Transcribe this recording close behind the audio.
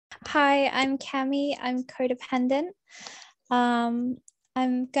Hi, I'm Cammie. I'm codependent. I'm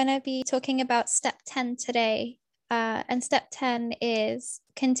going to be talking about step 10 today. And step 10 is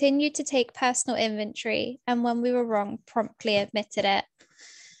continue to take personal inventory, and when we were wrong, promptly admitted it.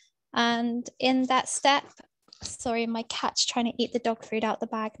 And in that step, sorry, my cat's trying to eat the dog food out the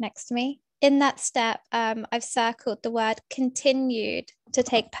bag next to me. In that step, I've circled the word continued to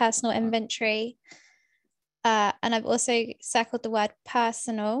take personal inventory. And I've also circled the word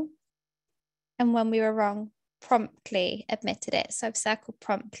personal. And when we were wrong, promptly admitted it. So I've circled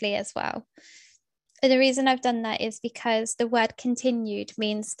promptly as well. And the reason I've done that is because the word continued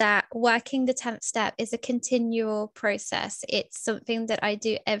means that working the 10th step is a continual process. It's something that I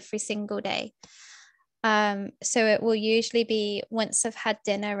do every single day. So it will usually be once I've had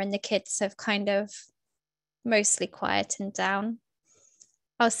dinner and the kids have kind of mostly quietened down.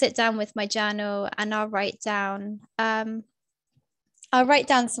 I'll sit down with my journal and I'll write down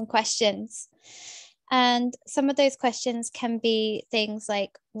some questions. And some of those questions can be things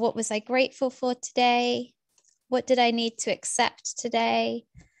like, what was I grateful for today? What did I need to accept today?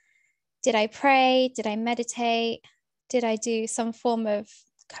 Did I pray? Did I meditate? Did I do some form of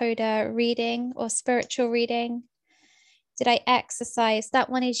CoDA reading or spiritual reading? Did I exercise? That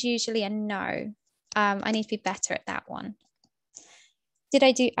one is usually a no. I need to be better at that one. Did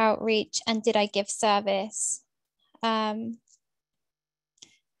I do outreach, and did I give service?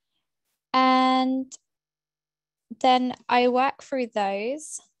 And then I work through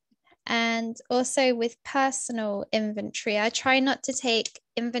those. And also with personal inventory, I try not to take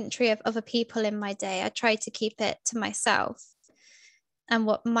inventory of other people in my day. I try to keep it to myself and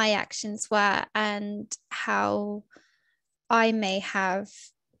what my actions were and how I may have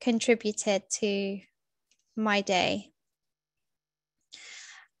contributed to my day.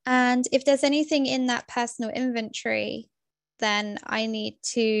 And if there's anything in that personal inventory, then I need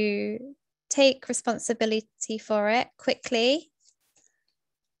to take responsibility for it quickly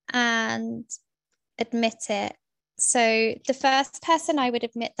and admit it. So the first person I would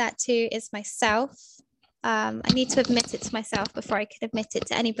admit that to is myself. I need to admit it to myself before I can admit it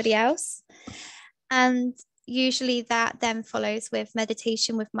to anybody else. And usually that then follows with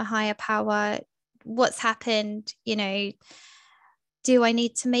meditation with my higher power. What's happened, do I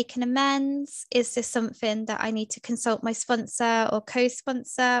need to make an amends? Is this something that I need to consult my sponsor or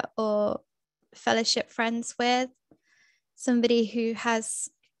co-sponsor or fellowship friends with? Somebody who has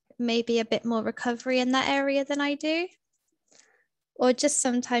maybe a bit more recovery in that area than I do? Or just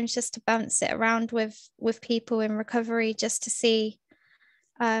sometimes just to bounce it around with people in recovery just to see,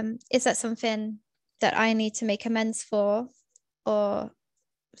 is that something that I need to make amends for? Or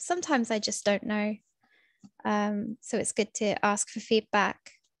sometimes I just don't know. So it's good to ask for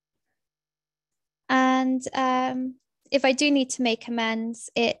feedback. And if I do need to make amends,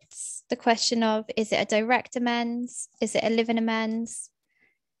 it's the question of, is it a direct amends? Is it a living amends?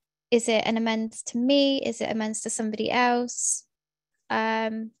 Is it an amends to me? Is it amends to somebody else?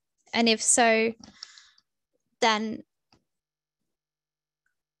 And if so, then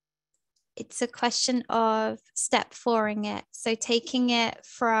it's a question of step 4ing it. So taking it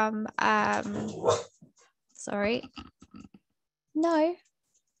from,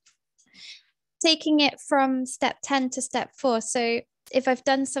 taking it from step 10 to step 4. So if I've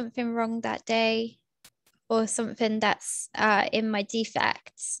done something wrong that day or something that's in my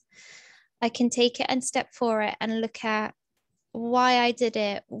defects, I can take it and step 4 it and look at why I did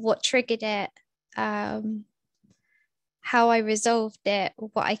it, what triggered it, how I resolved it,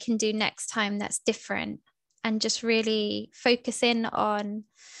 what I can do next time that's different, and just really focus in on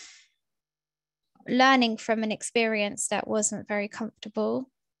learning from an experience that wasn't very comfortable.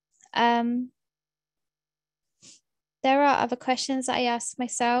 There are other questions that I ask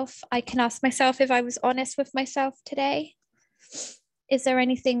myself. I can ask myself if I was honest with myself today. Is there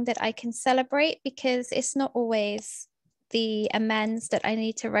anything that I can celebrate? Because it's not always the amends that I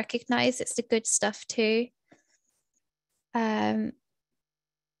need to recognize. It's the good stuff too. How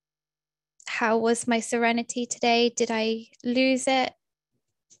was my serenity today? Did I lose it?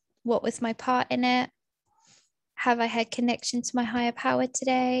 What was my part in it? Have I had connection to my higher power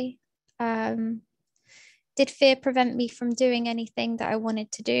today? Did fear prevent me from doing anything that I wanted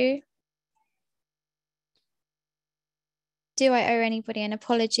to do? Do I owe anybody an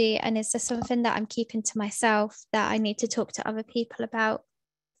apology? And is there something that I'm keeping to myself that I need to talk to other people about?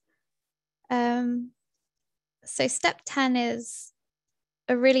 So step 10 is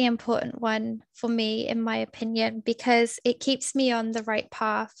a really important one for me, in my opinion, because it keeps me on the right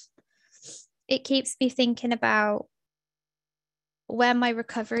path. It keeps me thinking about where my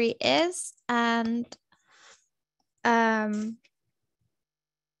recovery is and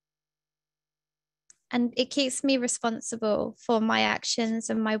and it keeps me responsible for my actions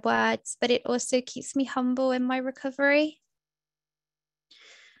and my words, but it also keeps me humble in my recovery.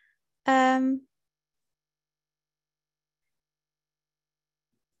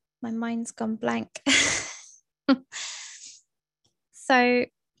 My mind's gone blank. So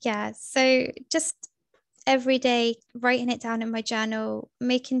yeah, so just every day writing it down in my journal,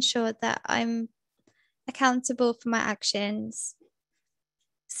 making sure that I'm accountable for my actions,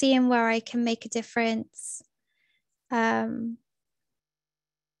 seeing where I can make a difference. And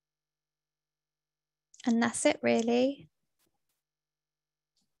that's it really.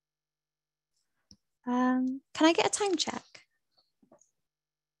 Can I get a time check?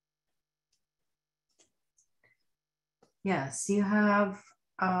 Yes, you have,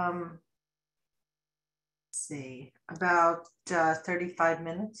 let's see, about 35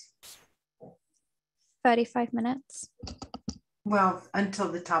 minutes. 35 minutes. Well,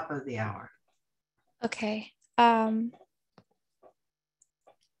 until the top of the hour. Okay.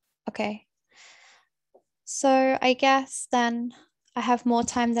 Okay. So I guess then I have more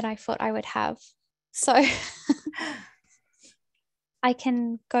time than I thought I would have. So I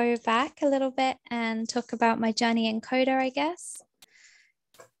can go back a little bit and talk about my journey in CoDA, I guess.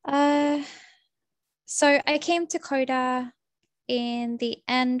 So I came to CoDA in the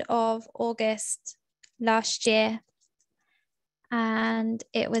end of August last year. And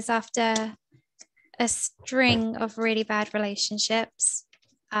it was after a string of really bad relationships.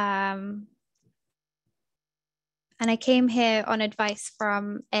 And I came here on advice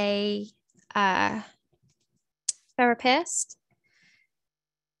from a therapist.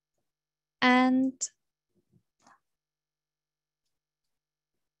 And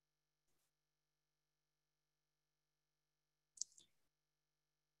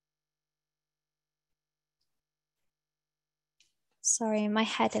sorry, my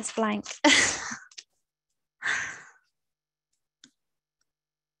head is blank.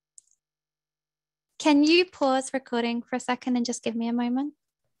 Can you pause recording for a second and just give me a moment?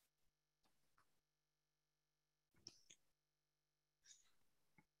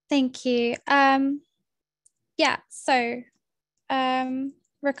 Thank you. Yeah, so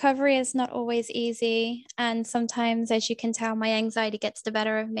recovery is not always easy. And sometimes, as you can tell, my anxiety gets the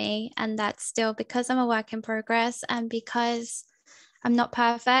better of me. And that's still because I'm a work in progress and because I'm not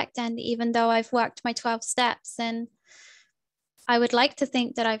perfect. And even though I've worked my 12 steps and I would like to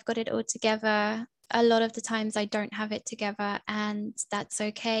think that I've got it all together, a lot of the times I don't have it together. And that's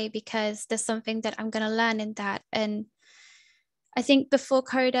okay because there's something that I'm going to learn in that. And I think before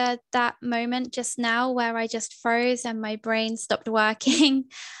CoDA, that moment just now where I just froze and my brain stopped working,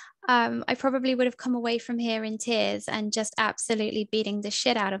 I probably would have come away from here in tears and just absolutely beating the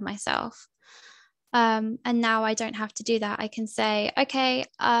shit out of myself. And now I don't have to do that. I can say, okay,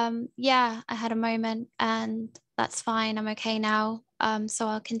 yeah, I had a moment and that's fine. I'm okay now. So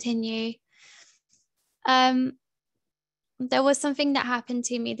I'll continue. There was something that happened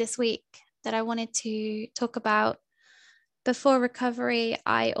to me this week that I wanted to talk about. Before recovery,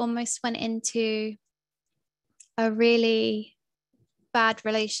 I almost went into a really bad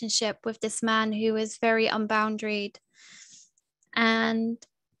relationship with this man who was very unboundaried and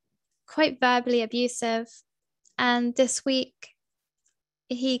quite verbally abusive. And this week,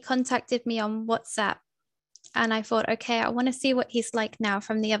 he contacted me on WhatsApp. And I thought, okay, I want to see what he's like now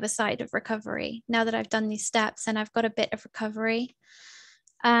from the other side of recovery, now that I've done these steps and I've got a bit of recovery.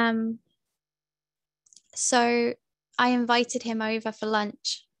 So I invited him over for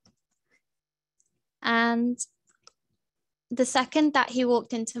lunch. And the second that he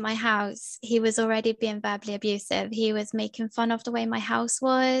walked into my house, he was already being verbally abusive. He was making fun of the way my house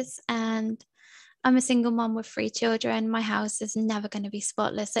was. And I'm a single mom with 3 children. My house is never going to be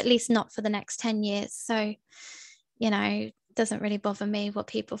spotless, at least not for the next 10 years. So, you know, it doesn't really bother me what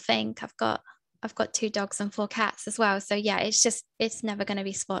people think. I've got 2 dogs and 4 cats as well. So yeah, it's never going to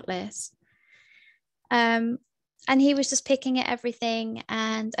be spotless. And he was just picking at everything.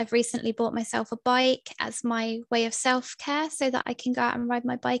 And I've recently bought myself a bike as my way of self-care so that I can go out and ride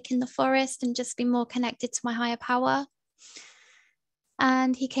my bike in the forest and just be more connected to my higher power.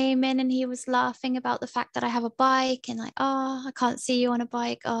 And he came in and he was laughing about the fact that I have a bike and like, oh, I can't see you on a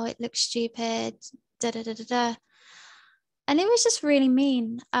bike. Oh, it looks stupid. Da, da, da, da, da. And it was just really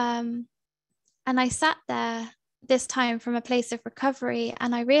mean. And I sat there this time from a place of recovery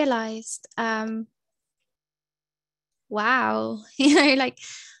and I realized, wow, like,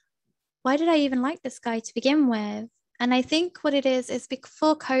 why did I even like this guy to begin with? And I think what it is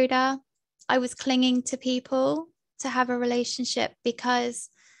before CoDA, I was clinging to people to have a relationship because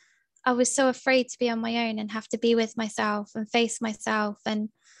I was so afraid to be on my own and have to be with myself and face myself. And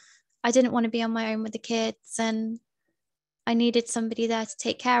I didn't want to be on my own with the kids, and I needed somebody there to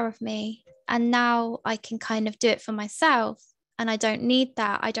take care of me. And now I can kind of do it for myself, and I don't need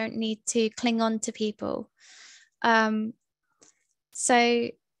that. I don't need to cling on to people. So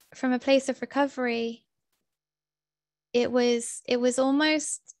from a place of recovery, it was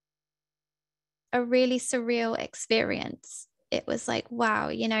almost a really surreal experience. It was like, wow,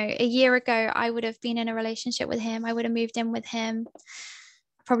 you know, a year ago, I would have been in a relationship with him. I would have moved in with him.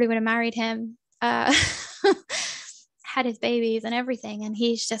 I probably would have married him, had his babies and everything. And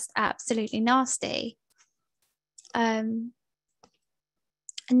he's just absolutely nasty. And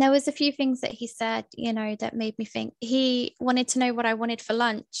there was a few things that he said, you know, that made me think. He wanted to know what I wanted for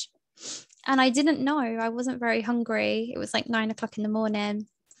lunch. And I didn't know. I wasn't very hungry. It was like 9 o'clock in the morning.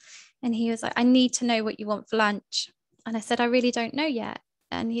 And he was like, I need to know what you want for lunch. And I said, I really don't know yet.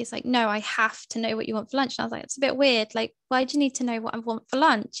 And he's like, no, I have to know what you want for lunch. And I was like, it's a bit weird. Like, why do you need to know what I want for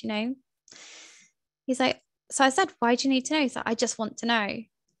lunch? You know? He's like, so I said, why do you need to know? He's like, I just want to know.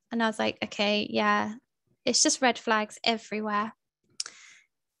 And I was like, okay, yeah, it's just red flags everywhere.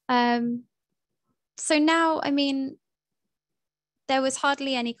 So now, I mean, there was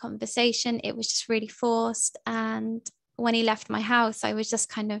hardly any conversation. It was just really forced. And when he left my house, I was just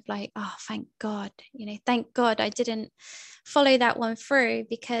kind of like, oh, thank God, you know, thank God I didn't follow that one through,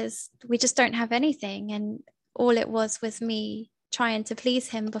 because we just don't have anything. And all it was me trying to please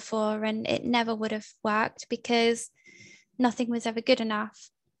him before, and it never would have worked because nothing was ever good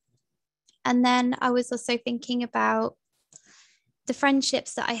enough. And then I was also thinking about the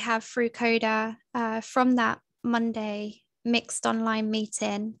friendships that I have through CoDA from that Monday mixed online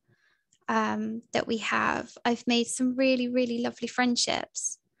meeting that we have. I've made some really, really lovely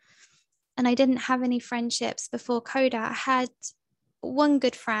friendships. And I didn't have any friendships before CoDA. I had one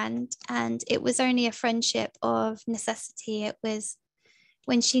good friend, and it was only a friendship of necessity. It was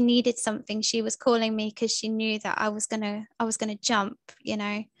when she needed something, she was calling me because she knew that I was gonna jump, you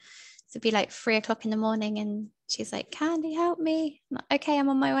know. So it'd be like 3 o'clock in the morning, and she's like, Candy, help me. I'm like, okay, I'm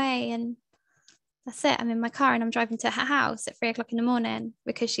on my way. And that's it. I'm in my car and I'm driving to her house at 3 o'clock in the morning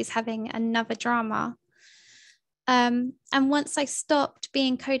because she's having another drama. And once I stopped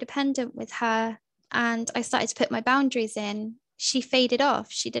being codependent with her and I started to put my boundaries in, she faded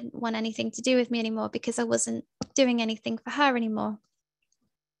off. She didn't want anything to do with me anymore because I wasn't doing anything for her anymore.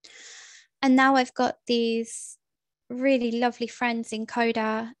 And now I've got these really lovely friends in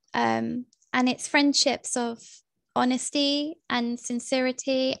CoDA, and it's friendships of honesty and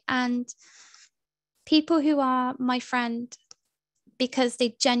sincerity, and people who are my friend because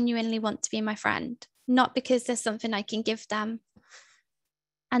they genuinely want to be my friend, not because there's something I can give them.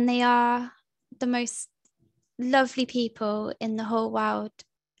 And they are the most lovely people in the whole world.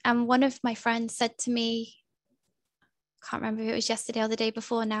 And one of my friends said to me, I can't remember if it was yesterday or the day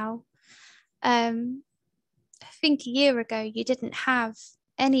before now, I think a year ago, you didn't have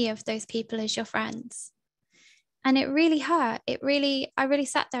any of those people as your friends. And it really hurt. I really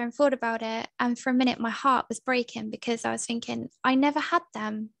sat there and thought about it. And for a minute, my heart was breaking because I was thinking, I never had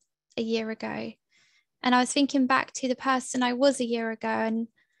them a year ago. And I was thinking back to the person I was a year ago. And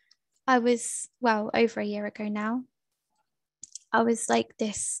I was, well, over a year ago now. I was like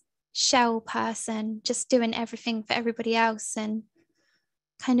this shell person, just doing everything for everybody else and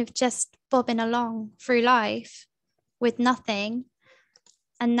kind of just bobbing along through life with nothing.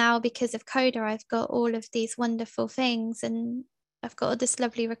 And now because of CoDA, I've got all of these wonderful things, and I've got all this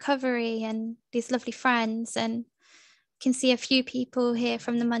lovely recovery and these lovely friends, and can see a few people here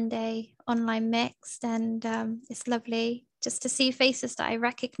from the Monday online mixed, and it's lovely just to see faces that I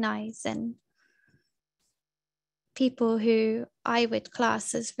recognize and people who I would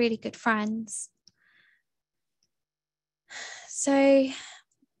class as really good friends. So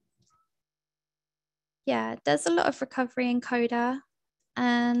yeah, there's a lot of recovery in CoDA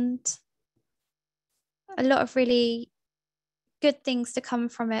and a lot of really good things to come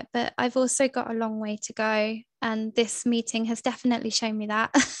from it, but I've also got a long way to go, and this meeting has definitely shown me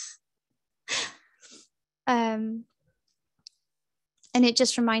that. And it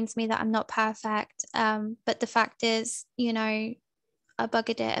just reminds me that I'm not perfect, but the fact is, you know, I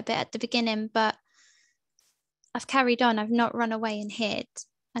buggered it a bit at the beginning, but I've carried on. I've not run away and hid,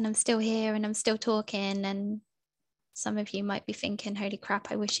 and I'm still here and I'm still talking. And some of you might be thinking, holy crap,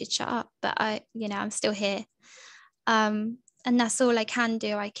 I wish you'd shut up, but I'm still here. And that's all I can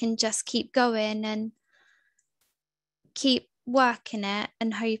do. I can just keep going and keep working it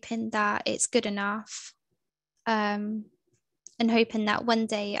and hoping that it's good enough. And hoping that one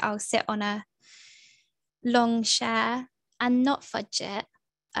day I'll sit on a long share and not fudge it,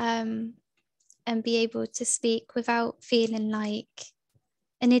 and be able to speak without feeling like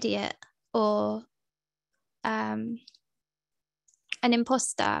an idiot or an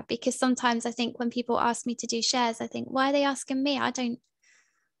imposter, because sometimes I think when people ask me to do shares, I think, why are they asking me? I don't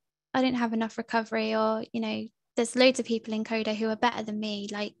have enough recovery, or, you know, there's loads of people in CoDA who are better than me.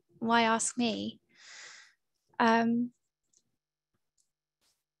 Like, why ask me? So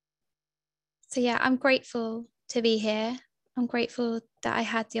yeah, I'm grateful to be here. I'm grateful that I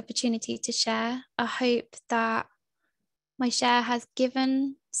had the opportunity to share. I hope that my share has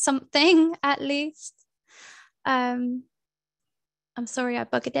given something at least. I'm sorry I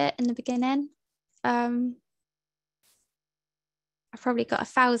buggered it in the beginning. I've probably got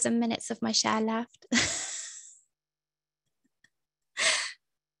 1,000 minutes of my share left.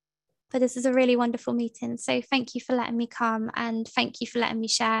 But this is a really wonderful meeting. So thank you for letting me come, and thank you for letting me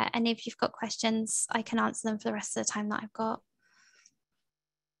share. And if you've got questions, I can answer them for the rest of the time that I've got.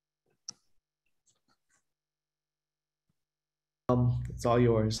 It's all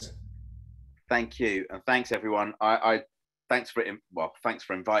yours. Thank you, and thanks everyone. Thanks for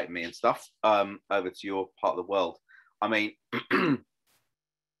inviting me and stuff over to your part of the world. I mean,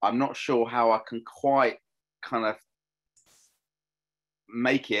 I'm not sure how I can quite kind of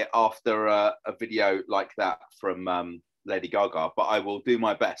make it after a video like that from Lady Gaga, but I will do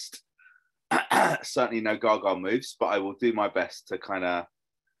my best. Certainly no Gaga moves, but I will do my best to kind of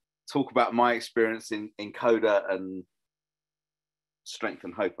talk about my experience in CoDA and strength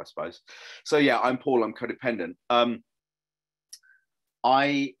and hope, I suppose. So yeah, I'm Paul, I'm codependent.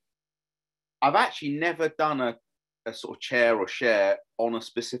 I've actually never done a sort of chair or share on a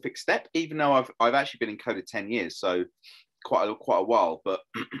specific step, even though I've actually been in CoDA 10 years, so quite a while, but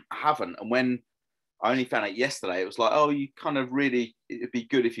I haven't. And when I only found out yesterday, it was like, oh, you kind of really, it'd be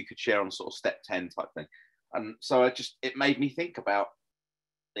good if you could share on sort of step 10 type thing. And so it made me think about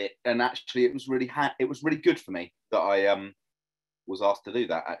it, and actually it was really good for me that I was asked to do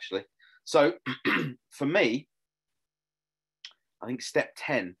that, actually. So for me, I think step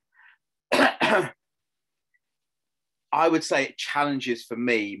 10, I would say it challenges for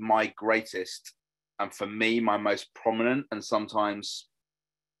me my greatest, and for me my most prominent and sometimes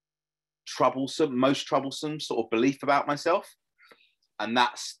most troublesome sort of belief about myself, and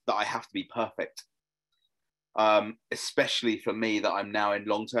that's that I have to be perfect. Especially for me that I'm now in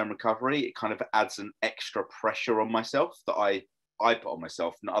long-term recovery, it kind of adds an extra pressure on myself that I put on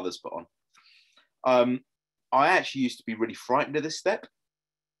myself, not others put on. I actually used to be really frightened of this step.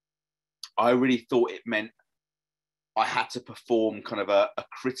 I really thought it meant I had to perform kind of a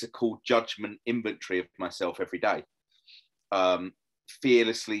critical judgment inventory of myself every day,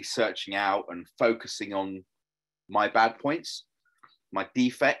 fearlessly searching out and focusing on my bad points, my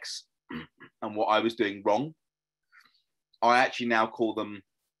defects, and what I was doing wrong. I actually now call them,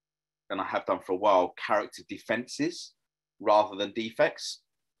 and I have done for a while, character defenses rather than defects,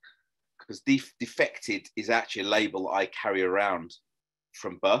 because defected is actually a label I carry around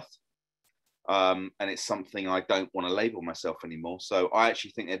from birth. And it's something I don't want to label myself anymore. So I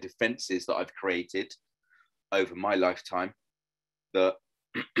actually think they're defenses that I've created over my lifetime that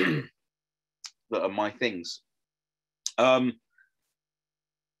that are my things. For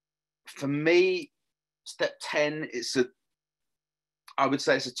me, step 10, I would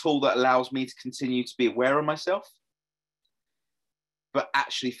say it's a tool that allows me to continue to be aware of myself, but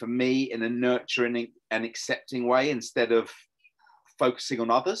actually for me in a nurturing and accepting way instead of focusing on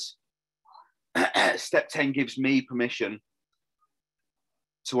others. Step 10 gives me permission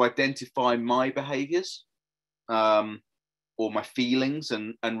to identify my behaviors or my feelings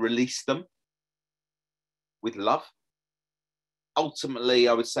and release them with love. Ultimately,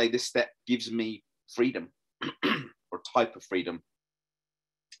 I would say this step gives me freedom or a type of freedom.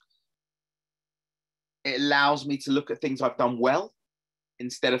 It allows me to look at things I've done well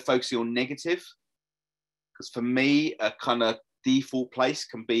instead of focusing on negative. Because for me, a kind of default place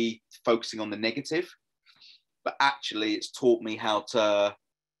can be focusing on the negative, but actually it's taught me how to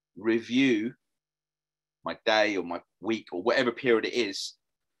review my day or my week or whatever period it is,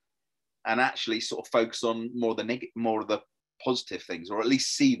 and actually sort of focus on more of the positive things, or at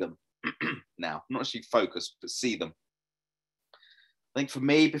least see them now, not actually focus, but see them. I think for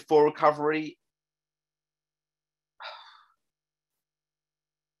me, before recovery,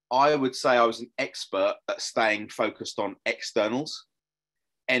 I would say I was an expert at staying focused on externals,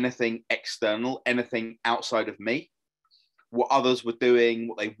 anything external, anything outside of me, what others were doing,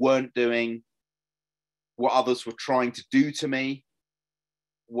 what they weren't doing, what others were trying to do to me,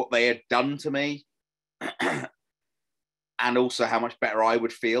 what they had done to me, and also how much better I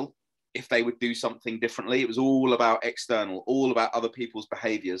would feel if they would do something differently. It was all about external, all about other people's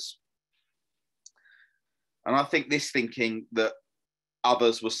behaviors. And I think this thinking that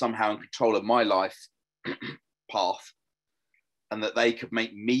others were somehow in control of my life path, and that they could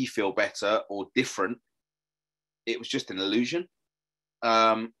make me feel better or different. It was just an illusion.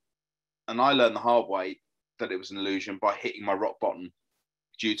 And I learned the hard way that it was an illusion by hitting my rock bottom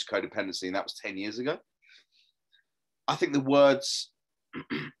due to codependency, and that was 10 years ago. I think the words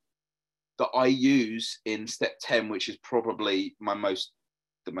that I use in step 10, which is probably the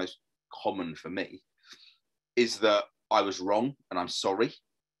most common for me, is that I was wrong and I'm sorry.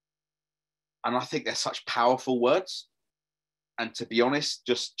 And I think they're such powerful words. And to be honest,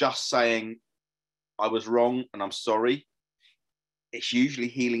 just saying I was wrong and I'm sorry, it's usually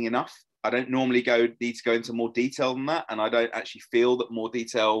healing enough. I don't normally need to go into more detail than that. And I don't actually feel that more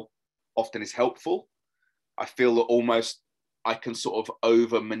detail often is helpful. I feel that almost I can sort of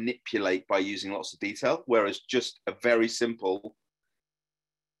over manipulate by using lots of detail, whereas just a very simple,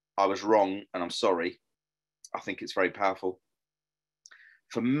 I was wrong and I'm sorry, I think it's very powerful.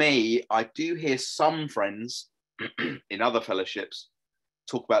 For me, I do hear some friends in other fellowships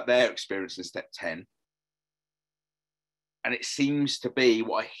talk about their experience in step 10. And it seems to be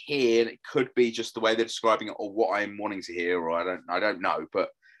what I hear, and it could be just the way they're describing it or what I'm wanting to hear, or I don't know, but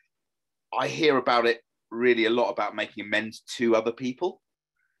I hear about it really a lot about making amends to other people.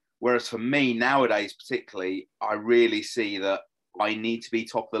 Whereas for me nowadays, particularly, I really see that I need to be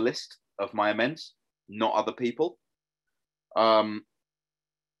top of the list of my amends, not other people.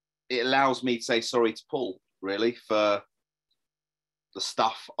 It allows me to say sorry to Paul, really, for the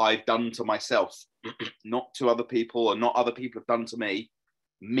stuff I've done to myself, not to other people, or not other people have done to me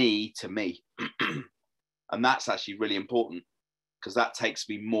to me. And that's actually really important, because that takes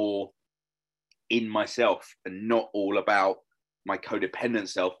me more in myself and not all about my codependent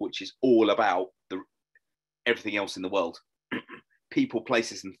self, which is all about everything else in the world. People,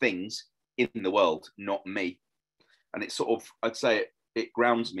 places and things in the world, not me. And it sort of, I'd say it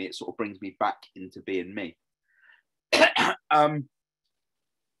grounds me. It sort of brings me back into being me.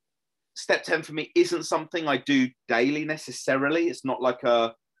 Step 10 for me isn't something I do daily necessarily. It's not like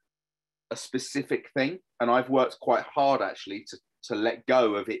a specific thing. And I've worked quite hard actually to let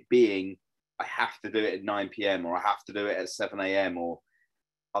go of it being, I have to do it at 9 p.m. or I have to do it at 7 a.m. or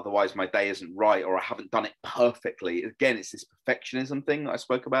otherwise my day isn't right, or I haven't done it perfectly. Again, it's this perfectionism thing that I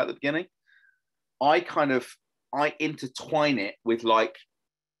spoke about at the beginning. I intertwine it with, like,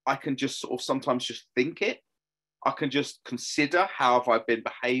 I can just sort of sometimes just think it. I can just consider, how have I been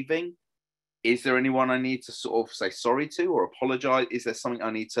behaving? Is there anyone I need to sort of say sorry to or apologize? Is there something I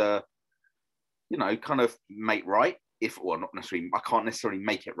need to, kind of make right? Not necessarily, I can't necessarily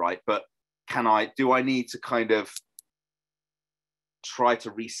make it right, but do I need to kind of try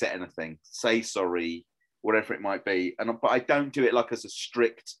to reset anything, say sorry, whatever it might be? But I don't do it like as a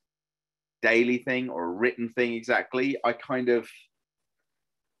strict daily thing or a written thing exactly. I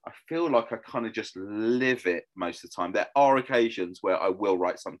feel like I kind of just live it most of the time. There are occasions where I will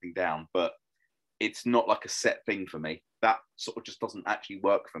write something down, but it's not like a set thing for me. That sort of just doesn't actually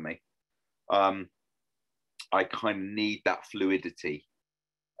work for me. I kind of need that fluidity,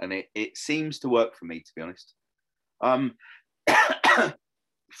 and it seems to work for me, to be honest.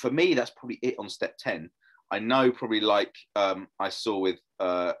 For me, that's probably it on step 10. I know, probably like I saw with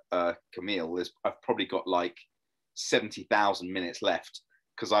Camille, I've probably got like 70,000 minutes left,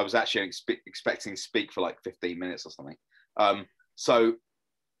 because I was actually expecting to speak for like 15 minutes or something. So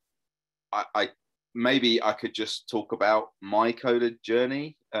I maybe I could just talk about my CoDA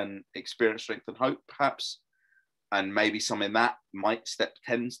journey and experience, strength and hope, perhaps. And maybe some in that step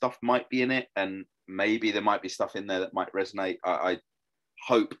 10 stuff might be in it. And maybe there might be stuff in there that might resonate. I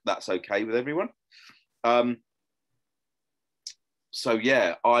hope that's okay with everyone. So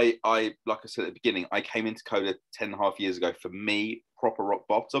yeah, I like I said at the beginning, I came into CoDA 10.5 years ago. For me, proper rock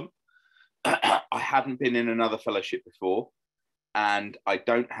bottom. I hadn't been in another fellowship before, and I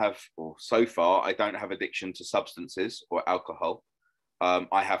don't have, or so far, I don't have addiction to substances or alcohol.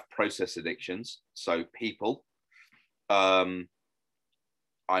 I have process addictions, so people. I'm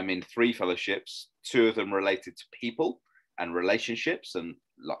in 3 fellowships, 2 of them related to people and relationships and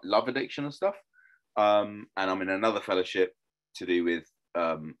love addiction and stuff. And I'm in another fellowship to do with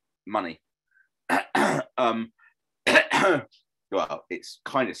money. Well, it's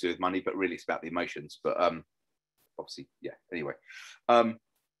kind of to do with money, but really it's about the emotions. But obviously, yeah, anyway.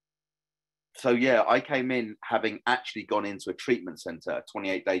 So yeah, I came in having actually gone into a treatment centre, a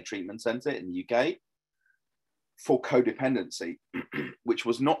 28-day treatment centre in the UK for codependency, which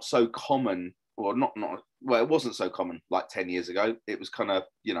was not so common, or well, it wasn't so common like 10 years ago. It was kind of,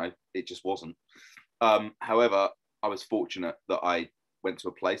 it just wasn't. However, I was fortunate that I went to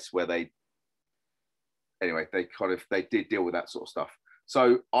a place where they did deal with that sort of stuff.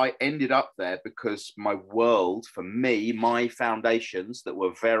 So I ended up there because my world, for me, my foundations that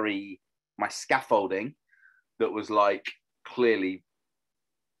were my scaffolding that was like clearly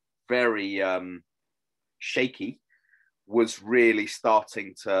very shaky, was really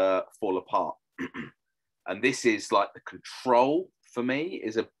starting to fall apart. And this is like the control for me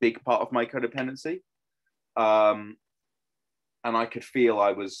is a big part of my codependency. And I could feel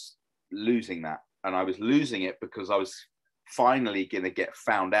I was losing that. And I was losing it because I was finally going to get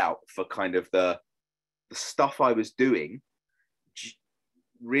found out for kind of the stuff I was doing,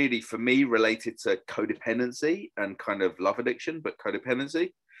 really for me related to codependency and kind of love addiction, but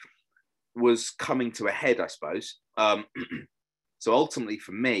codependency was coming to a head, I suppose. So ultimately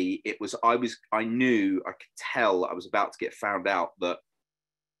for me, it was, I knew, I could tell I was about to get found out that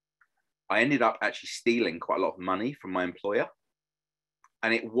I ended up actually stealing quite a lot of money from my employer.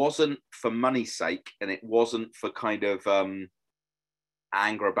 And it wasn't for money's sake, and it wasn't for kind of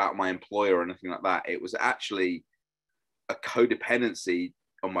anger about my employer or anything like that. It was actually a codependency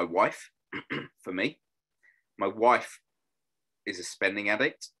on my wife for me. My wife is a spending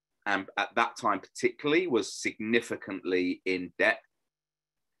addict, and at that time particularly was significantly in debt.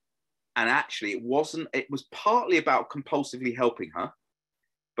 And actually it was partly about compulsively helping her,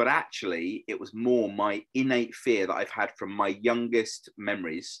 but actually it was more my innate fear that I've had from my youngest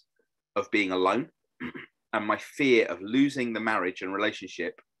memories of being alone. And my fear of losing the marriage and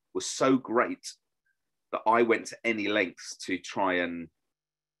relationship was so great that I went to any lengths to try and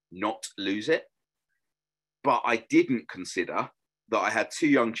not lose it. But I didn't consider that I had 2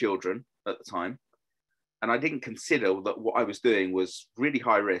 young children at the time. And I didn't consider that what I was doing was really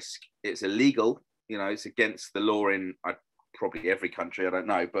high risk. It's illegal, it's against the law in probably every country, I don't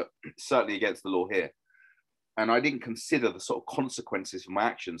know, but certainly against the law here. And I didn't consider the sort of consequences of my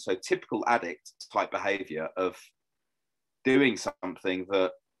actions. So typical addict type behavior of doing something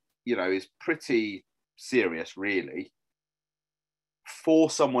that, is pretty serious, really, for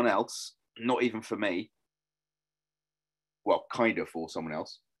someone else, not even for me, well, kind of for someone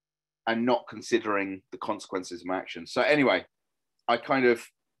else, and not considering the consequences of my actions. So anyway,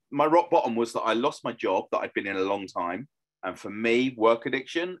 my rock bottom was that I lost my job that I'd been in a long time. And for me, work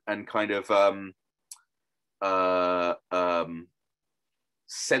addiction and kind of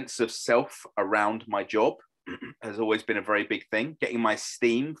sense of self around my job has always been a very big thing. Getting my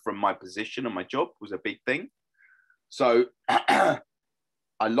esteem from my position and my job was a big thing. So I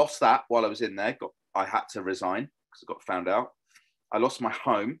lost that while I was in there. I had to resign because I got found out. I lost my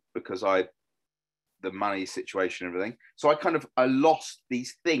home because the money situation and everything. So I lost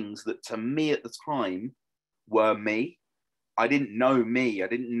these things that to me at the time were me. I didn't know me. I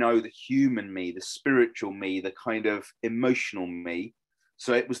didn't know the human me, the spiritual me, the kind of emotional me.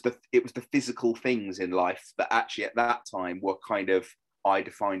 So it was the physical things in life that actually at that time were kind of I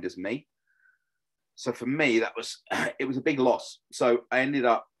defined as me. So for me, it was a big loss. So I ended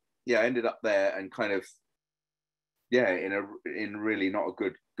up there and kind of, in really not a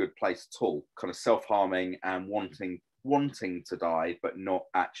good place at all, kind of self-harming and wanting to die, but not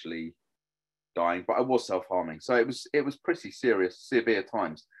actually dying, but I was self-harming. So it was pretty severe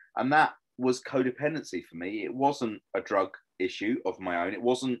times. And that was codependency for me. It wasn't a drug issue of my own. It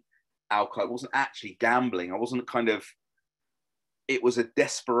wasn't alcohol. It wasn't actually gambling. It was a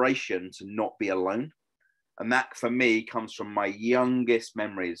desperation to not be alone. And that for me comes from my youngest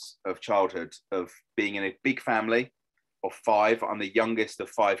memories of childhood, of being in a big family of 5. I'm the youngest of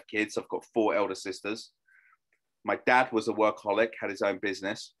 5 kids. I've got 4 elder sisters. My dad was a workaholic, had his own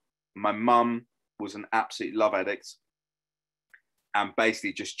business. My mum was an absolute love addict and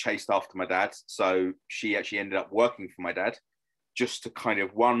basically just chased after my dad. So she actually ended up working for my dad just to kind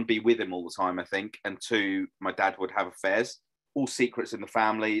of, 1, be with him all the time, I think, and 2, my dad would have affairs, all secrets in the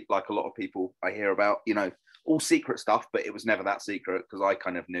family, like a lot of people I hear about, all secret stuff, but it was never that secret because I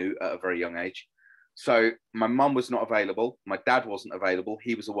kind of knew at a very young age. So my mum was not available. My dad wasn't available.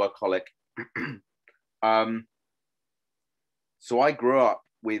 He was a workaholic. So I grew up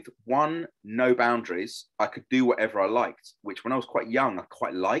with 1, no boundaries. I could do whatever I liked, which when I was quite young, I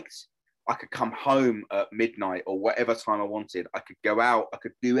quite liked. I could come home at midnight or whatever time I wanted. I could go out. I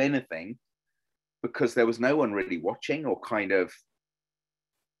could do anything because there was no one really watching, or kind of,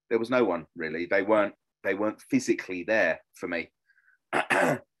 there was no one really. They weren't physically there for me.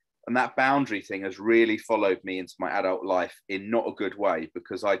 And that boundary thing has really followed me into my adult life in not a good way,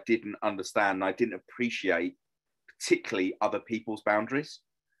 because I didn't understand, I didn't appreciate particularly other people's boundaries.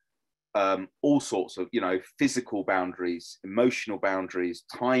 All sorts of, physical boundaries, emotional boundaries,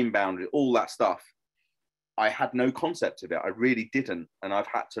 time boundaries, all that stuff. I had no concept of it. I really didn't. And I've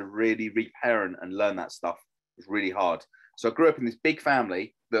had to really reparent and learn that stuff. It was really hard. So I grew up in this big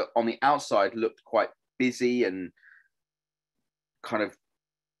family that on the outside looked quite busy and kind of,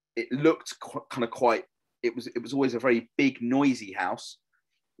 it looked kind of quite, it was always a very big, noisy house.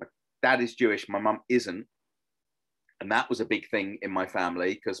 My dad is Jewish, my mum isn't. And that was a big thing in my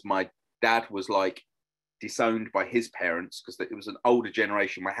family because my dad was like disowned by his parents because it was an older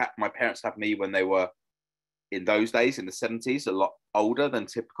generation. My parents had me when they were, in those days, in the 70s, a lot older than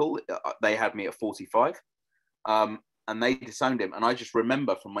typical. They had me at 45. And they disowned him. And I just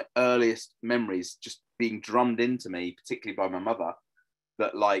remember from my earliest memories just being drummed into me, particularly by my mother,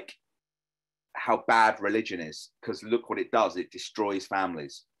 that like how bad religion is, because look what it does. It destroys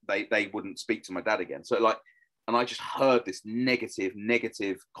families. They wouldn't speak to my dad again. So like, and I just heard this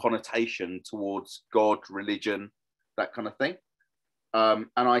negative connotation towards God, religion, that kind of thing. And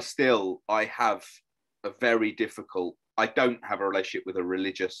I have a very difficult, I don't have a relationship with a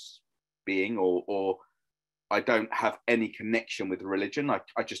religious being, or I don't have any connection with religion.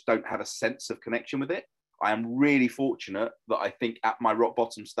 I just don't have a sense of connection with it. I am really fortunate that I think at my rock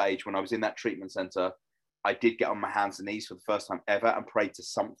bottom stage, when I was in that treatment center, I did get on my hands and knees for the first time ever and pray to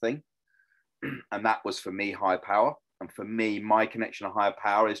something. And that was for me higher power. And for me, my connection to higher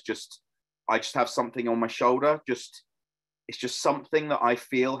power is just, I just have something on my shoulder. It's just something that I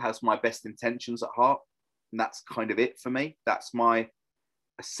feel has my best intentions at heart. And that's kind of it for me. That's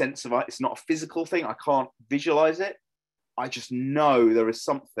a sense of it. It's not a physical thing. I can't visualize it. I just know there is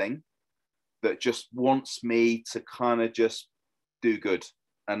something that just wants me to kind of just do good.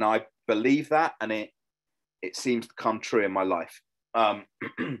 And I believe that, and it seems to come true in my life.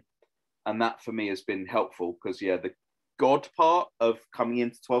 And that for me has been helpful because, yeah, the God part of coming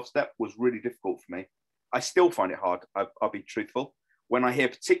into 12-step was really difficult for me. I still find it hard. I'll be truthful. When I hear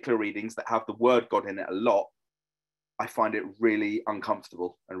particular readings that have the word God in it a lot, I find it really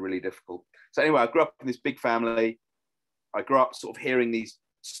uncomfortable and really difficult. So anyway, I grew up in this big family. I grew up sort of hearing these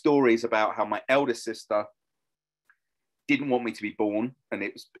stories about how my eldest sister didn't want me to be born. And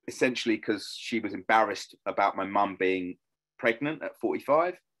it was essentially because she was embarrassed about my mum being pregnant at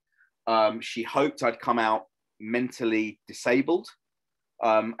 45. She hoped I'd come out mentally disabled.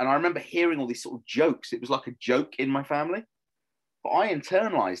 And I remember hearing all these sort of jokes. It was like a joke in my family. But I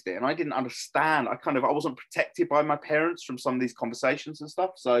internalized it and I didn't understand. I wasn't protected by my parents from some of these conversations and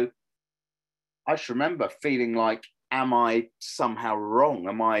stuff. So I just remember feeling like, am I somehow wrong?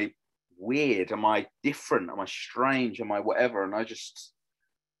 Am I weird? Am I different? Am I strange? Am I whatever? And I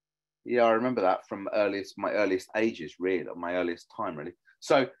remember that from my earliest ages, really, my earliest time, really.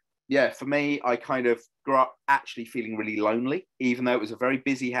 So yeah, for me, I kind of grew up actually feeling really lonely, even though it was a very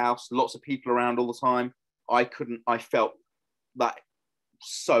busy house, lots of people around all the time. I felt that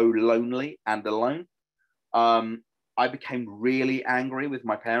so lonely and alone. I became really angry with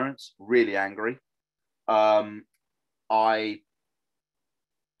my parents, really angry. I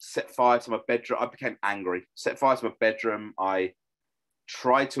set fire to my bedroom. I became angry, set fire to my bedroom. I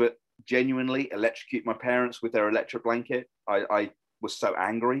tried to genuinely electrocute my parents with their electric blanket. I was so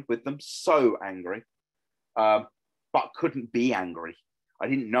angry with them, so angry, but couldn't be angry. I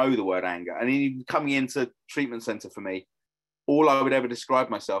didn't know the word anger. And even coming into treatment center for me, all I would ever describe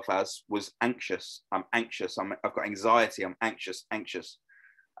myself as was anxious. I'm anxious. I've got anxiety. I'm anxious.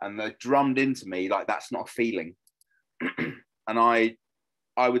 And they're drummed into me like that's not a feeling. And I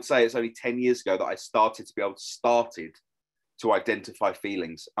would say it's only 10 years ago that I started to identify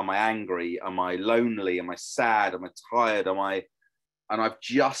feelings. Am I angry? Am I lonely? Am I sad? Am I tired? And I've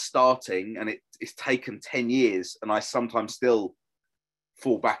just starting, and it's taken 10 years, and I sometimes still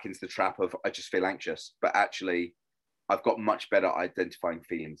fall back into the trap of I just feel anxious, but actually I've got much better at identifying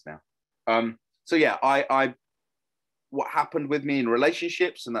feelings now. So yeah, what happened with me in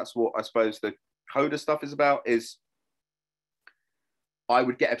relationships, and that's what I suppose the CoDA stuff is about, is I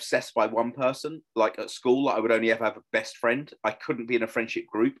would get obsessed by one person. Like at school, I would only ever have a best friend. I couldn't be in a friendship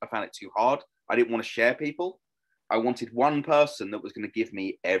group. I found it too hard. I didn't want to share people. I wanted one person that was going to give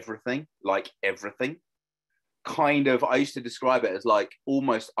me everything, like everything. Kind of, I used to describe it as like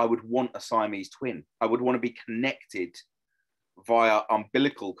almost I would want a Siamese twin. I would want to be connected via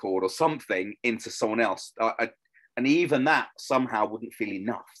umbilical cord or something into someone else. And even that somehow wouldn't feel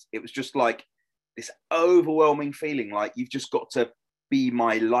enough. It was just like this overwhelming feeling like you've just got to be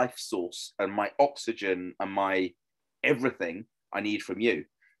my life source and my oxygen and my everything I need from you.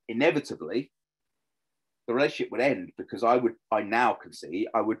 Inevitably, the relationship would end because I now can see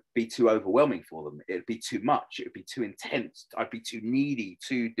I would be too overwhelming for them. It'd be too much. It'd be too intense. I'd be too needy,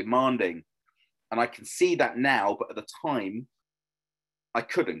 too demanding. And I can see that now, but at the time, I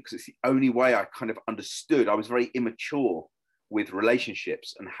couldn't, because it's the only way I kind of understood. I was very immature with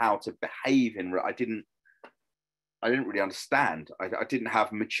relationships and how to behave in. I didn't really understand. I didn't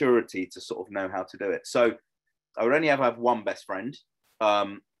have maturity to sort of know how to do it. So I would only ever have one best friend.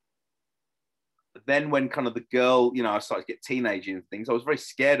 Then when kind of the girl, you know, I started to get teenagers and things, I was very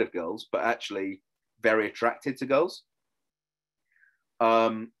scared of girls, but actually very attracted to girls.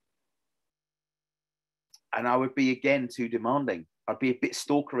 And I would be, again, too demanding. I'd be a bit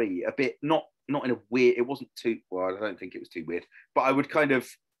stalkery, a bit, not in a weird, it wasn't too, well, I don't think it was too weird, but I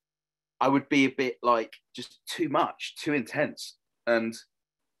would be a bit like just too much, too intense. And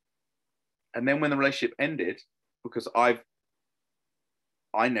then when the relationship ended, because I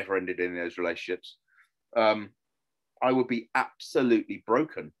never ended any of those relationships, I would be absolutely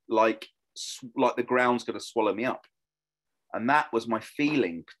broken, like the ground's going to swallow me up. And that was my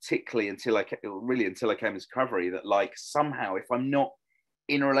feeling, particularly until I came to recovery, that like somehow if I'm not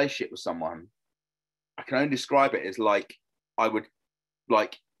in a relationship with someone, I can only describe it as like I would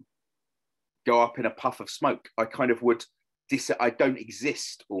like go up in a puff of smoke. I kind of would, I don't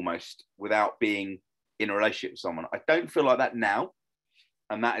exist almost without being in a relationship with someone. I don't feel like that now.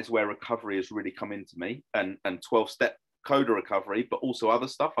 And that is where recovery has really come into me, and 12-step CoDA recovery, but also other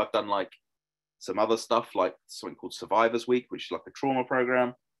stuff. I've done like some other stuff, like something called Survivors Week, which is like a trauma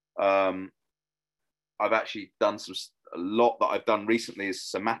program. I've actually done a lot that I've done recently is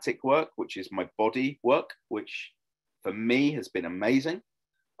somatic work, which is my body work, which for me has been amazing.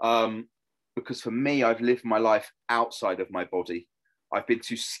 Because for me, I've lived my life outside of my body. I've been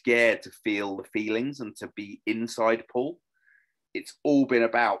too scared to feel the feelings and to be inside Paul. It's all been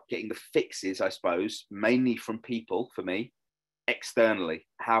about getting the fixes, I suppose, mainly from people, for me, externally.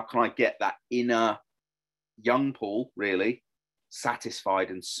 How can I get that inner young Paul, really, satisfied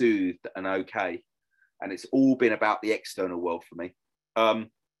and soothed and okay? And it's all been about the external world for me.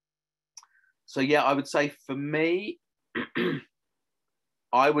 So, yeah, I would say for me,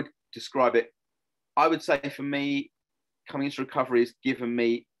 I would describe it, I would say for me, coming into recovery has given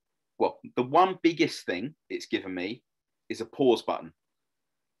me, well, the one biggest thing it's given me is a pause button,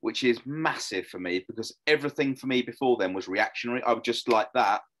 which is massive for me, because everything for me before then was reactionary. I would just like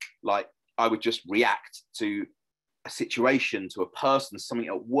that, like I would just react to a situation, to a person, something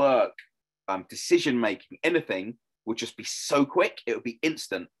at work, decision making, anything would just be so quick. It would be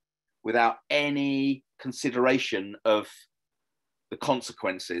instant without any consideration of the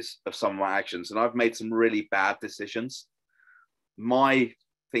consequences of some of my actions. And I've made some really bad decisions. My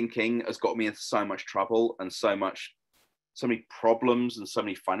thinking has got me into so much trouble and so many problems and so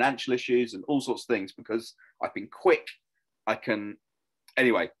many financial issues and all sorts of things, because I've been quick.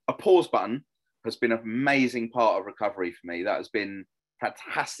 Anyway, a pause button has been an amazing part of recovery for me. That has been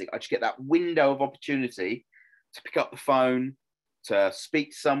fantastic. I just get that window of opportunity to pick up the phone, to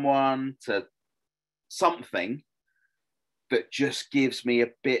speak to someone, to something that just gives me a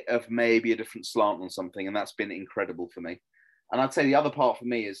bit of maybe a different slant on something. And that's been incredible for me. And I'd say the other part for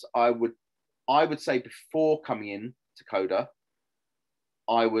me is I would say before coming in to CoDA,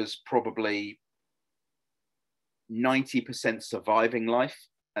 I was probably 90% surviving life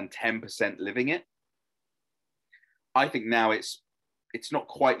and 10% living it. I think now it's not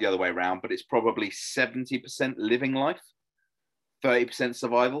quite the other way around, but it's probably 70% living life, 30%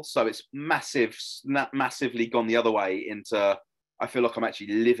 survival. So it's massively gone the other way into, I feel like I'm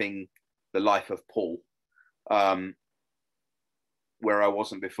actually living the life of Paul, where I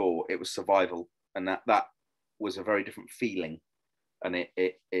wasn't before. It was survival, and that was a very different feeling, and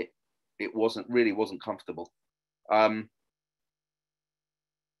it wasn't comfortable. So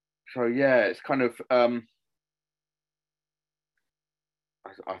yeah, it's kind of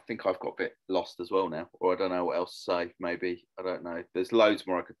I think I've got a bit lost as well now, or I don't know what else to say. Maybe, I don't know. There's loads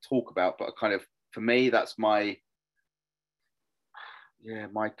more I could talk about, but for me, that's my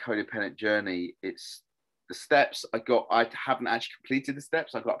codependent journey. It's the steps I haven't actually completed the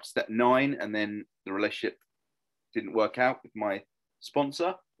steps. I got up to step 9, and then the relationship didn't work out with my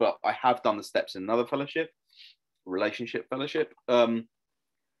sponsor, but I have done the steps in another fellowship, relationship fellowship.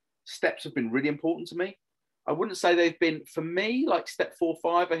 Steps have been really important to me. I wouldn't say they've been, for me, like step 4,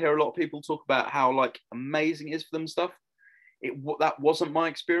 5. I hear a lot of people talk about how like amazing it is for them stuff. That wasn't my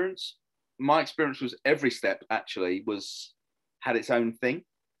experience. My experience was every step actually had its own thing.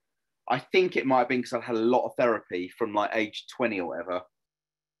 I think it might have been because I'd had a lot of therapy from like age 20 or whatever.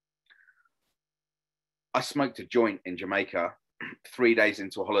 I smoked a joint in Jamaica 3 days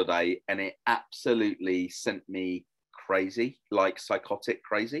into a holiday, and it absolutely sent me crazy, like psychotic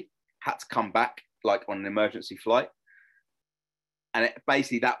crazy. Had to come back like on an emergency flight. And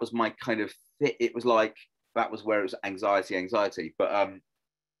basically that was my kind of, it was like, that was where it was anxiety. But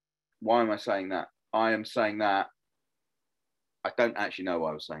why am I saying that? I am saying that, I don't actually know why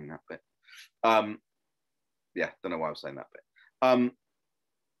I was saying that bit. yeah, don't know why I was saying that bit.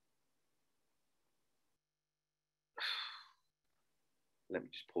 Let me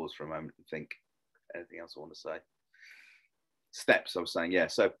just pause for a moment and think. Anything else I want to say? Steps, I was saying, yeah.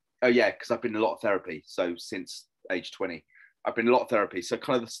 So, oh yeah, because I've been in a lot of therapy. So since age 20, I've been in a lot of therapy. So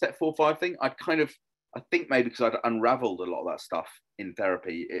kind of the step 4, 5 thing, I think maybe because I'd unraveled a lot of that stuff in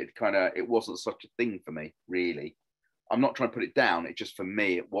therapy, it wasn't such a thing for me, really. I'm not trying to put it down. It just, for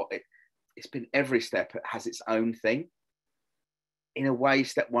me, it's been every step has its own thing. In a way,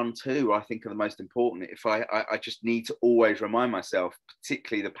 step 1, 2, I think are the most important. If I just need to always remind myself,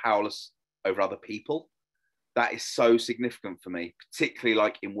 particularly the powerless over other people, that is so significant for me, particularly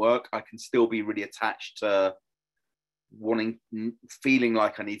like in work. I can still be really attached to feeling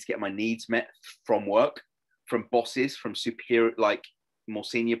like I need to get my needs met from work, from bosses, from superior, like more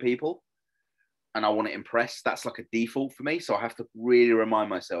senior people. And I want to impress. That's like a default for me. So I have to really remind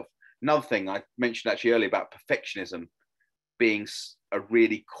myself. Another thing I mentioned actually earlier about perfectionism being a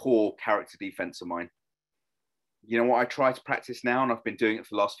really core character defense of mine. You know what I try to practice now, and I've been doing it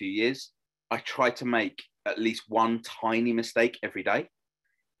for the last few years? I try to make at least one tiny mistake every day,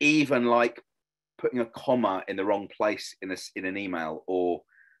 even like putting a comma in the wrong place in an email, or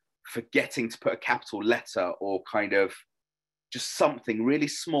forgetting to put a capital letter, or kind of just something really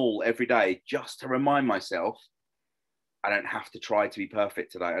small every day, just to remind myself I don't have to try to be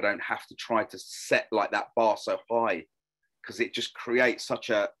perfect today. I don't have to try to set like that bar so high, because it just creates such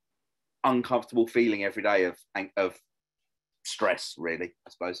a uncomfortable feeling every day of stress, really, I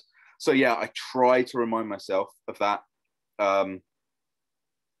suppose. So yeah, I try to remind myself of that.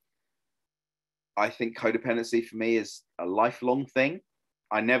 I think codependency for me is a lifelong thing.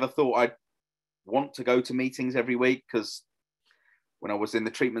 I never thought I'd want to go to meetings every week, because when I was in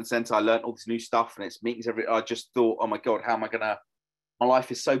the treatment center, I learned all this new stuff, and it's meetings I just thought, oh my God, how am I gonna, my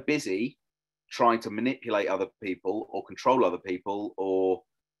life is so busy trying to manipulate other people or control other people or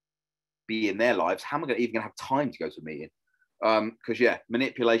be in their lives. How am I even gonna have time to go to a meeting? Because yeah,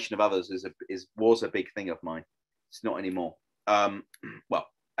 manipulation of others was a big thing of mine. It's not anymore. Well,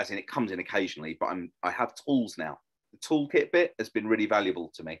 as in it comes in occasionally, but I have tools now. The toolkit bit has been really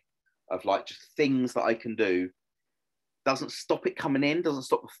valuable to me, of like just things that I can do. Doesn't stop it coming in, doesn't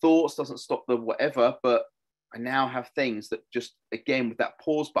stop the thoughts, doesn't stop the whatever, but I now have things that just, again, with that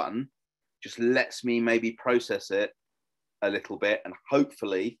pause button, just lets me maybe process it a little bit, and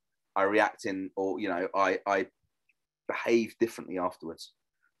hopefully I react in, or, you know, I behave differently afterwards.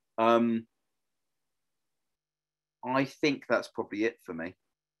 I think that's probably it for me.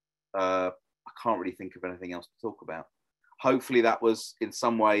 I can't really think of anything else to talk about. Hopefully that was in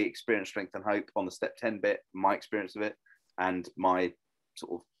some way experience, strength and hope on the step 10 bit, my experience of it and my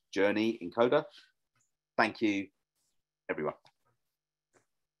sort of journey in CoDA. Thank you, everyone.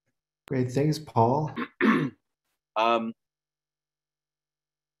 Great, thanks, Paul.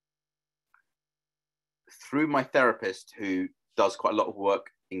 Through my therapist, who does quite a lot of work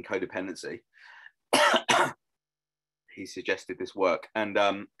in codependency, he suggested this work, and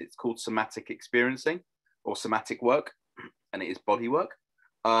it's called somatic experiencing, or somatic work, and it is body work.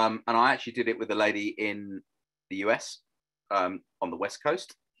 And I actually did it with a lady in the US, on the West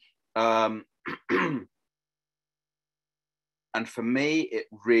Coast. And for me, it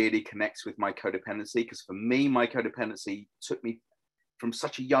really connects with my codependency, because for me, my codependency took me from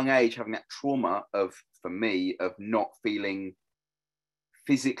such a young age, having that trauma of not feeling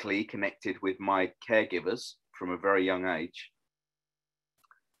physically connected with my caregivers from a very young age.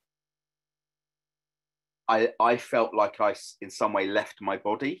 I felt like I, in some way, left my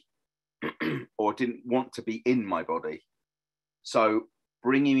body or didn't want to be in my body. So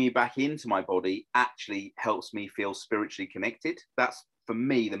bringing me back into my body actually helps me feel spiritually connected. That's, for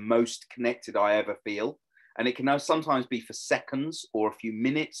me, the most connected I ever feel. And it can now sometimes be for seconds or a few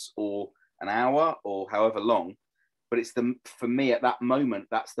minutes or an hour or however long. But it's for me at that moment,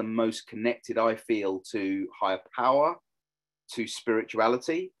 that's the most connected I feel to higher power, to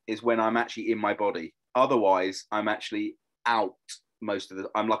spirituality, is when I'm actually in my body. Otherwise, I'm actually out most of the,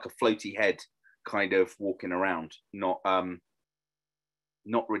 I'm like a floaty head kind of walking around, not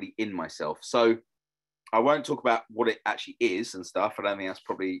really in myself. So I won't talk about what it actually is and stuff. I don't think that's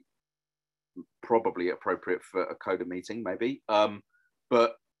probably appropriate for a CoDA meeting, maybe.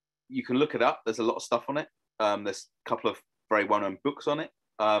 But you can look it up. There's a lot of stuff on it. There's a couple of very well-known books on it.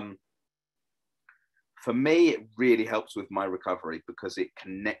 For me, it really helps with my recovery, because it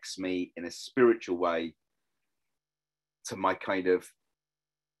connects me in a spiritual way to my kind of,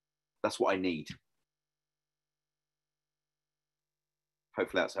 that's what I need.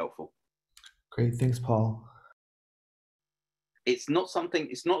 Hopefully that's helpful. Great, thanks, Paul. It's not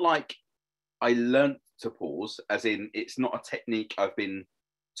like I learned to pause, as in it's not a technique I've been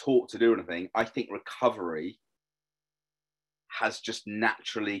taught to do or anything. I think recovery has just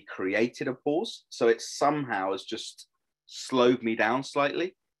naturally created a pause. So it somehow has just slowed me down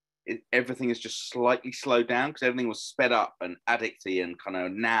slightly. Everything is just slightly slowed down because everything was sped up and addicty and kind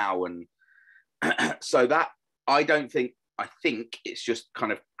of now. And so that I think it's just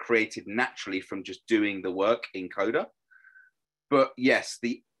kind of created naturally from just doing the work in CoDA. But yes,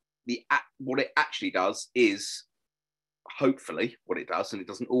 what it actually does is, hopefully what it does, and it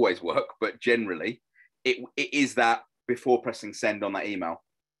doesn't always work, but generally it is that before pressing send on that email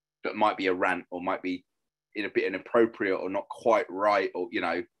that might be a rant or might be in a bit inappropriate or not quite right, or, you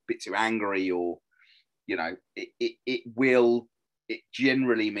know, a bit too angry, or, you know, it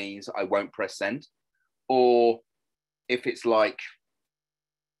generally means I won't press send. Or if it's like,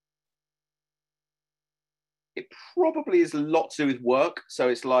 it probably is a lot to do with work. So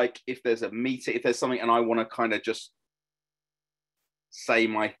it's like, if there's a meeting, if there's something and I want to kind of just say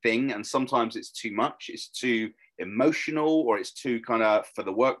my thing, and sometimes it's too much, it's too emotional, or it's too kind of for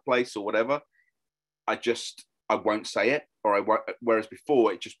the workplace or whatever, I won't say it, or I won't, whereas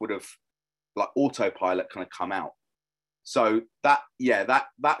before it just would have like autopilot kind of come out. So that's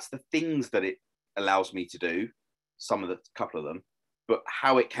the things that it allows me to do, couple of them. But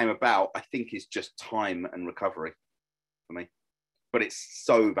how it came about, I think, is just time and recovery for me. But it's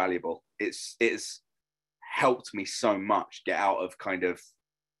so valuable. It's helped me so much get out of kind of,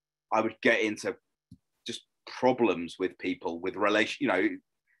 I would get into just problems with people, with you know,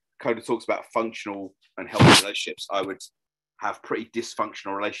 CoDA talks about functional and healthy relationships. I would have pretty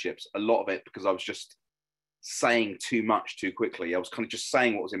dysfunctional relationships, a lot of it because I was just saying too much too quickly. I was kind of just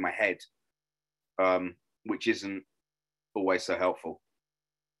saying what was in my head, which isn't always so helpful.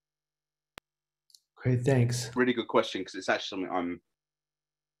 Great, thanks. Really good question, because it's actually something I'm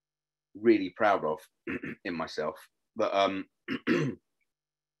really proud of in myself. But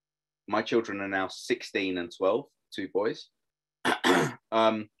my children are now 16 and 12, two boys.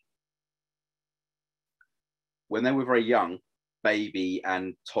 When they were very young, baby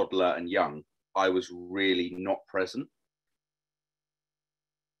and toddler and young, I was really not present.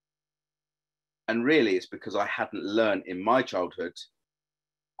 And really it's because I hadn't learned in my childhood.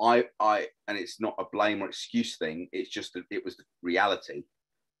 And it's not a blame or excuse thing, it's just that it was the reality.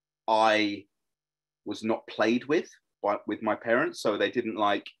 I was not played with my parents, so they didn't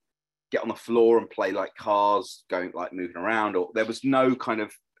like get on the floor and play like cars, going like moving around, or there was no kind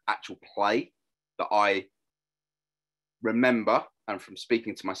of actual play that I remember. And from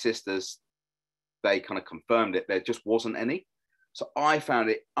speaking to my sisters, they kind of confirmed it, there just wasn't any. So I found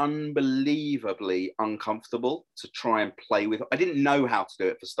it unbelievably uncomfortable to try and play with. I didn't know how to do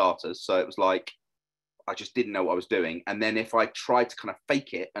it, for starters. So it was like, I just didn't know what I was doing. And then if I tried to kind of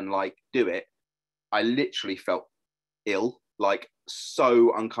fake it and like do it, I literally felt ill, like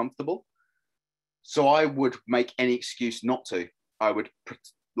so uncomfortable. So I would make any excuse not to. I would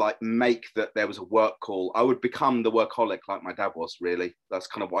like make that there was a work call. I would become the workaholic like my dad was, really. That's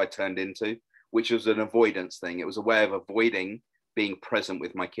kind of what I turned into, which was an avoidance thing. It was a way of avoiding being present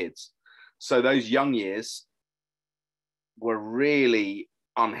with my kids. So those young years were really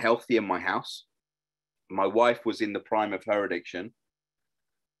unhealthy in my house. My wife was in the prime of her addiction.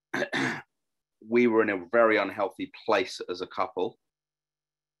 We were in a very unhealthy place as a couple.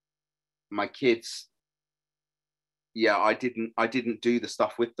 My kids, yeah, I didn't do the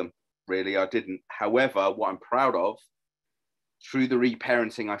stuff with them, really. I didn't. However, what I'm proud of, through the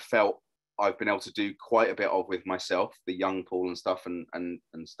reparenting, I felt I've been able to do quite a bit of with myself, the young Paul and stuff and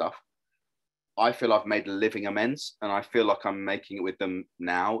stuff. I feel I've made a living amends, and I feel like I'm making it with them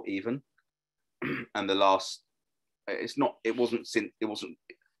now, even. And it wasn't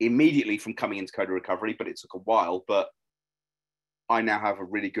immediately from coming into CoDA recovery, but it took a while. But I now have a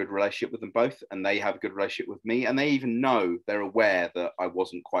really good relationship with them both, and they have a good relationship with me, and they even know, they're aware that I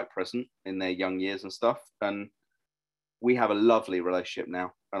wasn't quite present in their young years and stuff. And we have a lovely relationship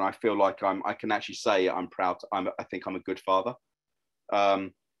now, and I feel like I can actually say I'm proud. I think I'm a good father.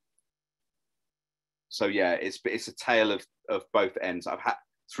 So yeah, it's a tale of both ends. I've had,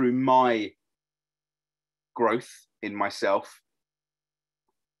 through my growth in myself,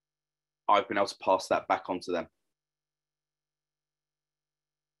 I've been able to pass that back onto them.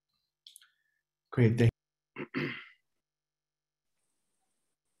 Great, thank you.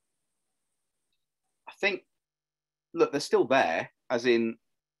 I think, look, they're still there, as in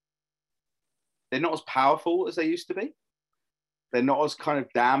they're not as powerful as they used to be. They're not as kind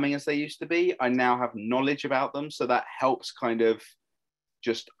of damning as they used to be. I now have knowledge about them, so that helps kind of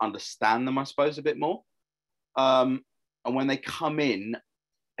just understand them, I suppose, a bit more. And when they come in,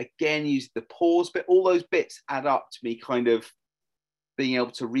 again, use the pause bit, all those bits add up to me kind of being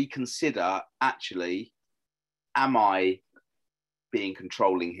able to reconsider, actually, am I being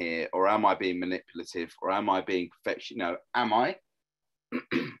controlling here, or am I being manipulative, or am I being perfection? You know, am I?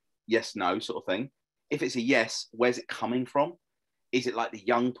 Yes, no, sort of thing. If it's a yes, where's it coming from? Is it like the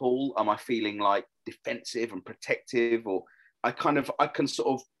young Paul? Am I feeling like defensive and protective? Or I can sort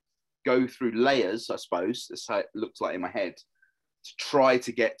of go through layers, I suppose. That's how it looks like in my head, to try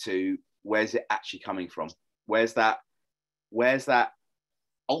to get to where's it actually coming from? Where's that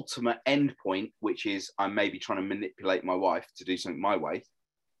ultimate end point, which is I'm maybe trying to manipulate my wife to do something my way.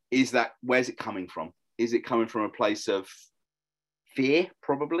 Where's it coming from? Is it coming from a place of fear?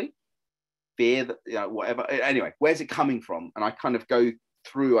 Probably fear that, you know, whatever. Anyway, where's it coming from? And I kind of go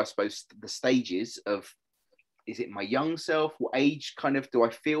through, I suppose, the stages of, is it my young self? What age kind of do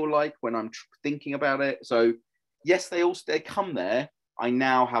I feel like when I'm thinking about it? So yes, they come there. I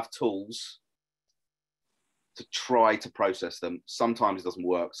now have tools to try to process them. Sometimes it doesn't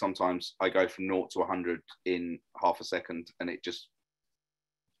work. Sometimes I go from 0 to 100 in half a second and it just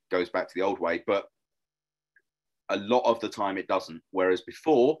goes back to the old way. But a lot of the time it doesn't. Whereas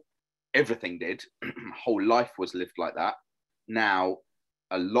before, everything did. Whole life was lived like that. Now,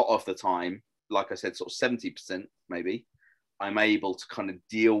 a lot of the time, like I said, sort of 70% maybe, I'm able to kind of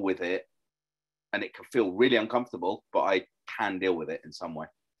deal with it, and it can feel really uncomfortable, but I can deal with it in some way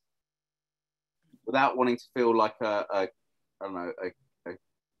without wanting to feel like I don't know,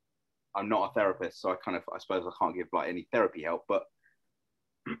 I'm not a therapist, so I suppose I can't give like any therapy help, but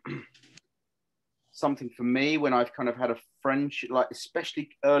something for me when I've kind of had a friendship, like especially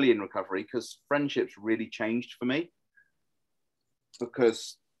early in recovery, because friendships really changed for me,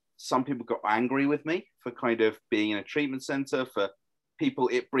 because some people got angry with me for kind of being in a treatment center. For people,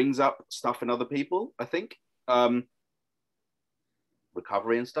 it brings up stuff in other people, I think.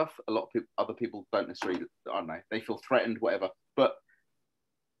 Recovery and stuff. A lot of people, other people don't necessarily, I don't know, they feel threatened, whatever. But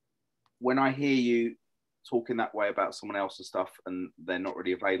when I hear you talking that way about someone else and stuff, and they're not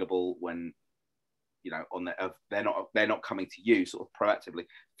really available when, you know, on they're not coming to you sort of proactively.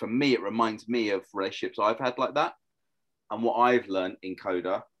 For me, it reminds me of relationships I've had like that, and what I've learned in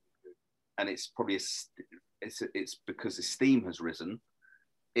CoDA, and it's probably it's because esteem has risen.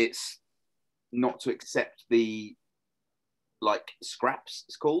 It's not to accept the like scraps,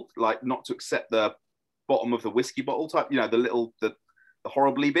 it's called, like not to accept the bottom of the whiskey bottle type, you know, the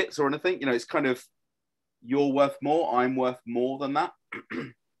horribly bits or anything. You know, it's kind of, you're worth more, I'm worth more than that.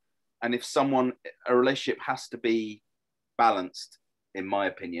 And if a relationship has to be balanced, in my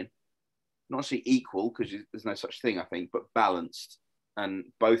opinion, not actually equal, because there's no such thing, I think, but balanced, and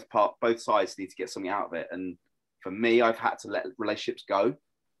both sides need to get something out of it. And for me, I've had to let relationships go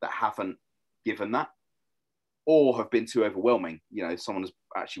that haven't given that, or have been too overwhelming. You know, someone has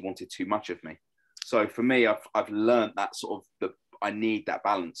actually wanted too much of me. So for me, I've learned that sort of I need that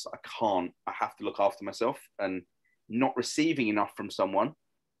balance. I have to look after myself, and not receiving enough from someone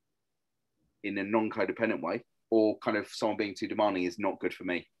in a non-codependent way, or kind of someone being too demanding, is not good for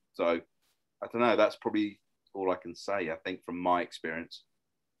me. So I don't know, that's probably all I can say, I think, from my experience.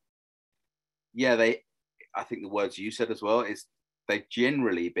 Yeah, I think the words you said as well is they've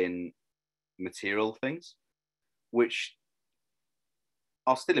generally been material things, which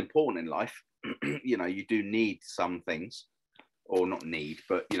are still important in life. You know, you do need some things, or not need,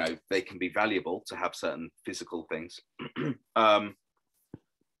 but, you know, they can be valuable to have certain physical things.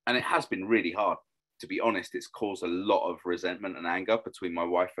 And it has been really hard, to be honest. It's caused a lot of resentment and anger between my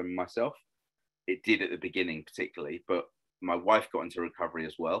wife and myself. It did at the beginning particularly, but my wife got into recovery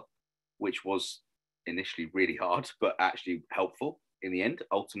as well, which was initially really hard, but actually helpful in the end.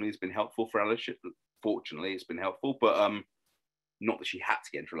 Ultimately, it's been helpful for our relationship. Fortunately, it's been helpful, but not that she had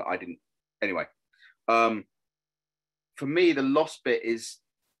to get into it. I didn't. Anyway, for me, the loss bit is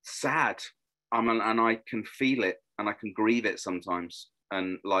sad, and I can feel it, and I can grieve it sometimes.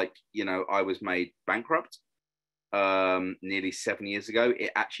 And like, you know, I was made bankrupt nearly 7 years ago.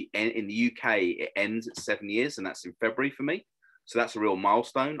 It actually, in the UK, it ends at 7 years, and that's in February for me. So that's a real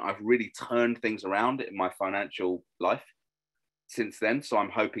milestone. I've really turned things around in my financial life since then. So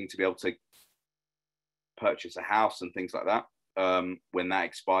I'm hoping to be able to purchase a house and things like that when that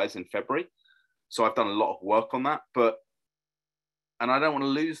expires in February. So I've done a lot of work on that, and I don't want to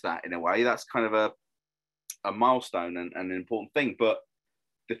lose that in a way. That's kind of a milestone and an important thing. But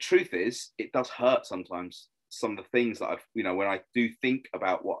the truth is, it does hurt sometimes, some of the things that I've, you know, when I do think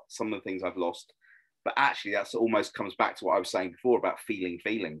about what some of the things I've lost. But actually, that's almost comes back to what I was saying before about feeling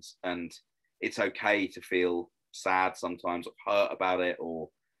feelings. And it's okay to feel sad sometimes, or hurt about it, or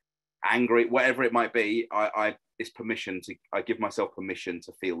angry, whatever it might be. I give myself permission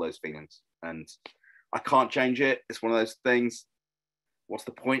to feel those feelings, and I can't change it. It's one of those things. What's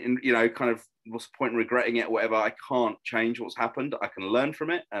the point in, what's the point in regretting it, whatever? I can't change what's happened. I can learn from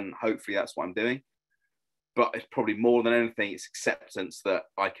it, and hopefully that's what I'm doing. But it's probably more than anything, it's acceptance that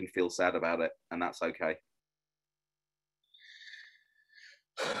I can feel sad about it, and that's okay.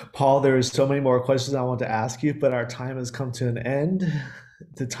 Paul, there is so many more questions I want to ask you, but our time has come to an end.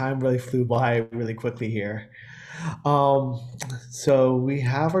 The time really flew by really quickly here. So we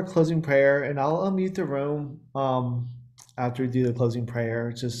have our closing prayer, and I'll unmute the room after we do the closing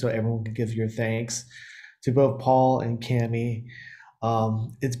prayer, just so everyone can give your thanks to both Paul and Cammie.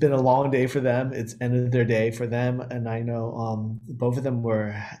 It's been a long day for them. It's ended their day for them, and I know both of them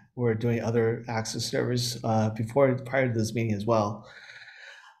were doing other acts of service prior to this meeting as well.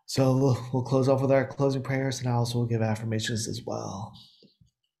 So we'll close off with our closing prayers, and I also will give affirmations as well.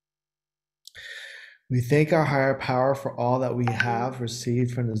 We thank our higher power for all that we have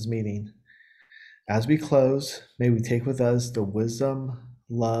received from this meeting. As we close, may we take with us the wisdom,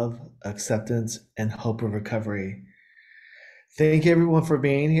 love, acceptance, and hope of recovery. Thank everyone for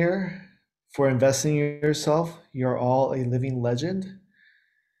being here, for investing in yourself. You're all a living legend.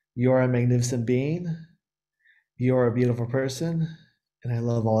 You're a magnificent being. You're a beautiful person. And I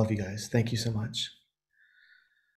love all of you guys. Thank you so much.